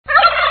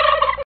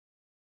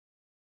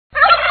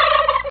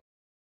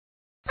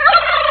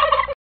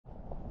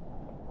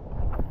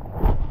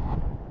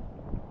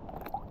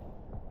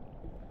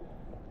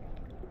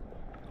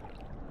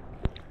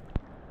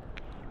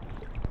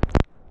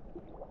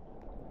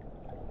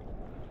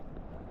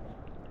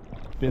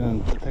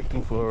been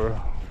detecting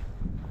for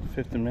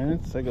 15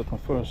 minutes. I got my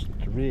first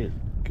real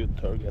good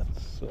target.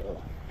 So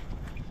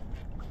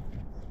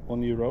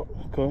 €1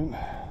 coin,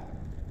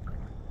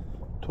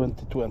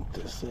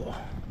 2020. So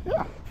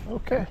yeah,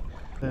 okay.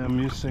 I'm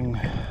using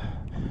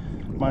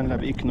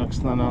Minelab Equinox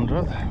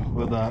 900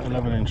 with a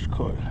 11-inch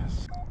coil.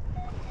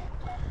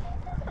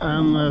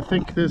 And I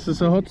think this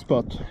is a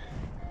hotspot.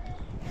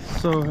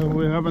 So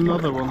we have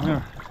another one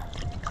here.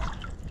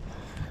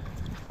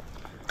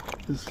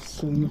 This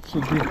is not so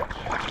deep.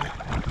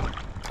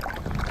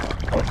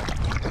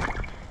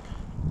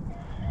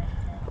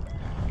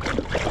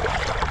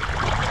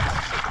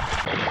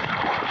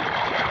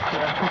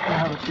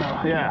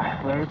 Now.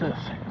 Yeah, there it is.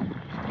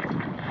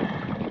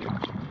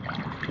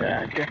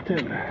 Yeah, get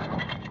in.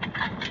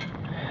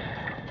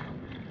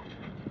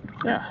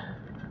 Yeah,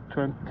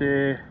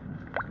 20.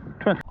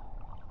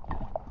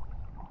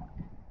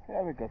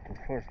 Yeah, we got the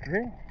first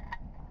ring.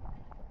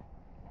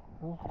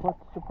 I was quite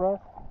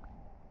surprised.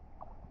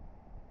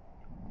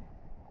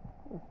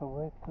 There's no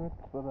weight to it,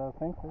 but I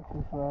think this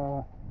is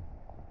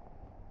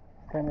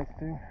stainless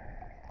steel.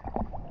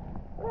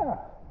 Yeah,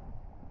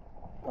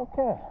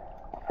 okay.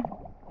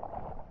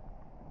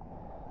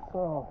 So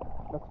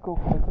let's go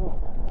for the gold.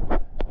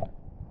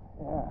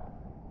 Yeah,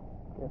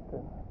 get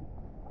in.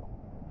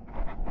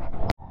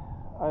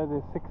 I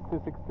did 60,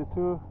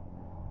 62,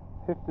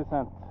 50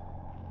 cents,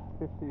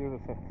 50 euro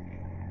cents.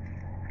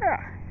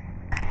 Yeah.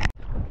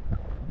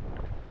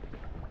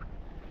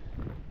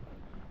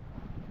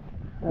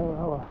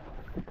 Oh,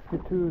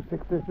 62,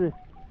 63.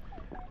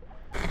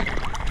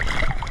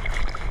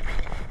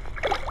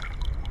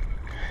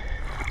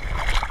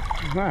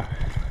 Wow.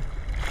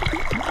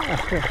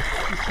 Okay.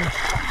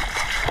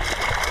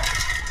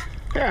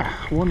 Yeah,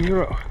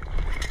 €1.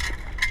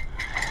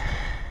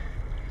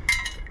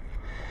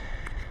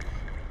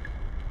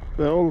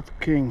 The old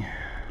king,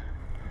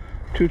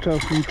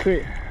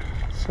 2003.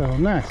 So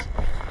nice.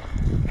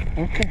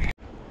 Okay.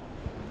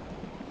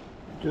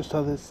 Just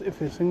had this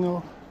iffy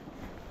signal.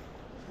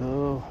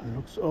 So it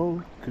looks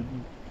old. Could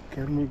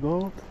get me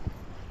gold.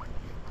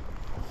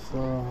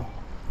 So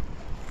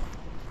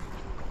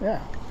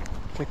yeah,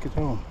 check it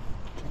home.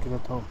 Check it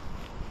at home.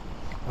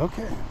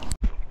 Okay.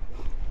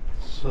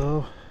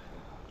 So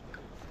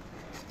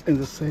in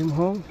the same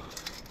hole,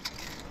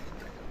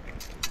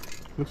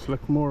 looks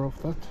like more of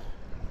that.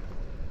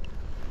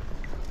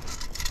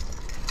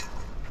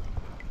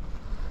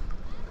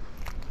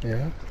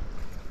 Yeah,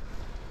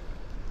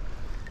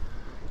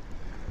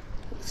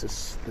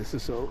 this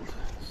is old.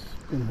 It's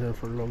been here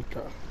for a long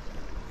time.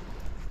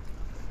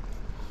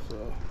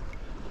 So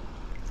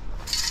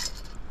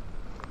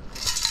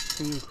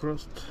finger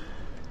crossed.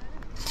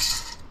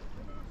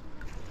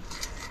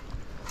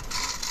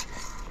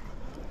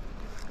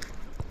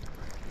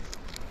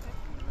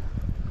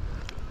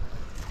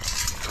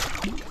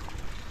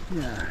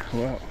 Yeah,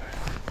 wow.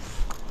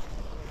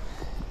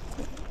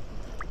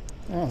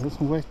 Yeah, there's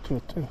some weight to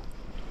it too.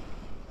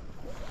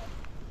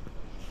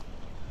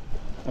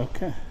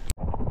 Okay.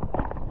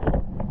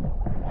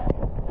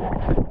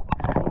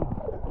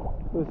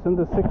 So it's in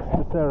the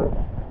 60s area.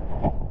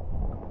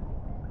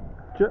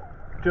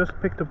 Just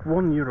picked up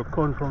 €1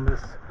 coin from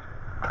this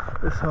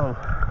hole.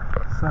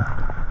 So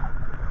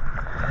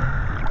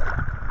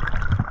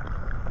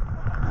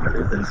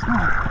there's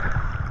more.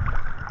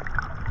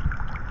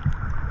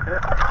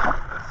 Yeah,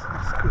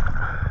 that's good.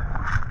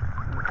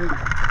 I think.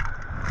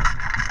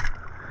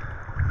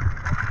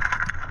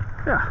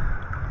 Yeah,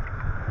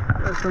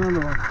 there's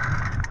another one.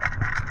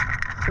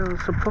 So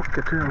there's a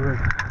pocket here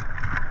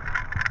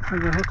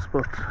with a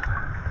hotspot.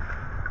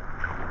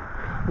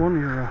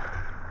 €1.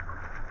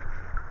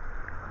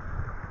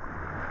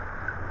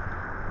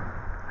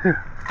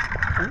 Here.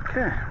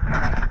 Okay.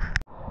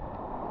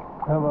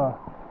 I have a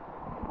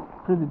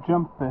pretty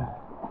jumpy.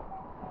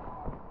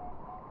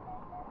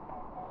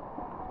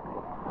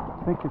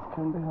 I think it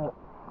could be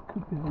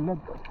a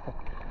lead.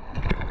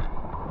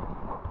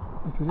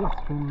 If it is,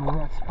 in the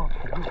right spot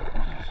for this.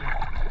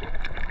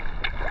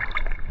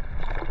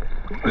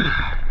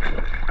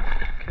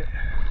 Okay.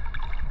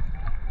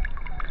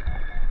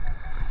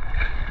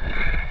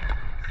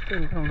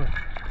 Still down there.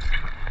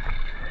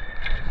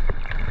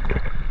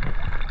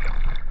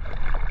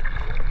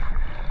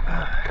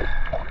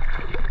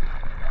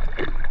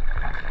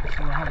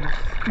 So I have this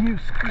new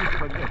scoop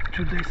I got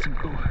 2 days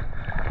ago.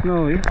 No,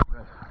 yeah.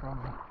 From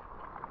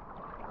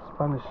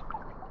Spanish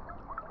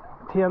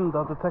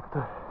Tienda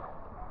Detector.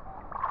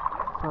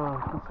 So you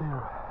can see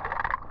here.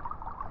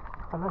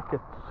 I like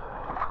it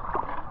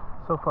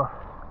so far.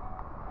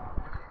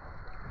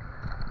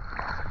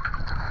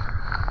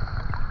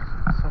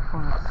 So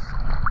far it's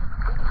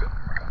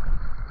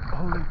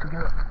holding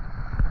together.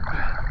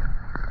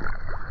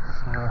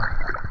 So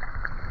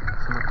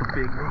it's a lot of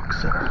big rocks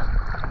here.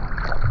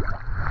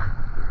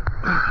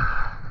 So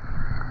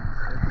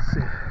you can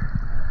see.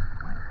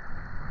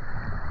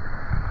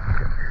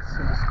 Okay,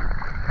 so it's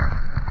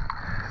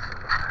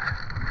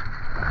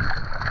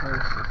where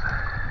is it?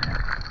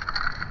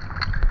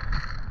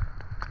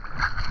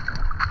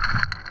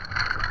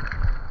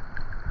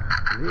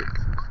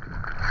 It's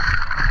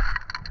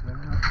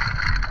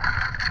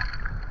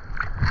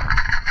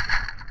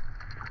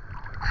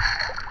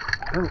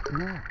Oh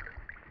no.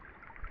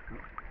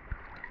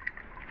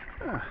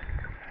 Ah,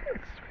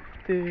 it's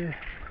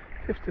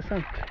 50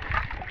 cent.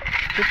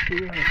 50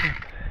 euro cent.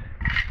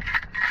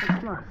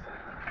 That's nice.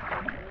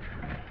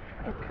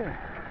 Okay.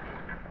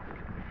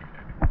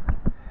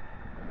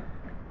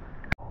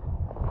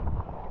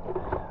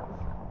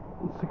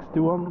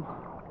 $61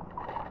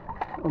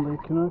 on the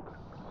Equinox.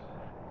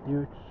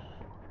 Huge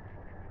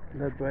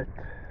lead weight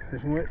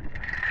fishing weight.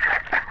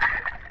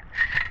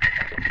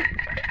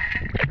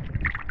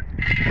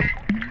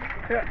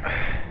 Yeah.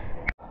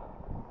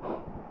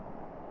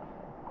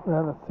 We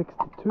had a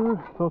 62,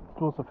 thought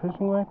it was a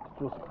fishing weight,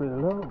 it was pretty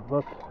low,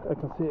 but I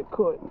can see a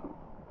coin.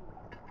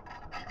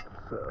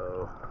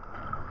 So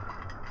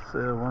it's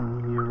a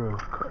 €1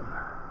 coin.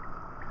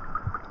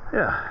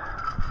 Yeah.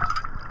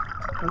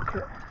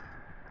 Okay.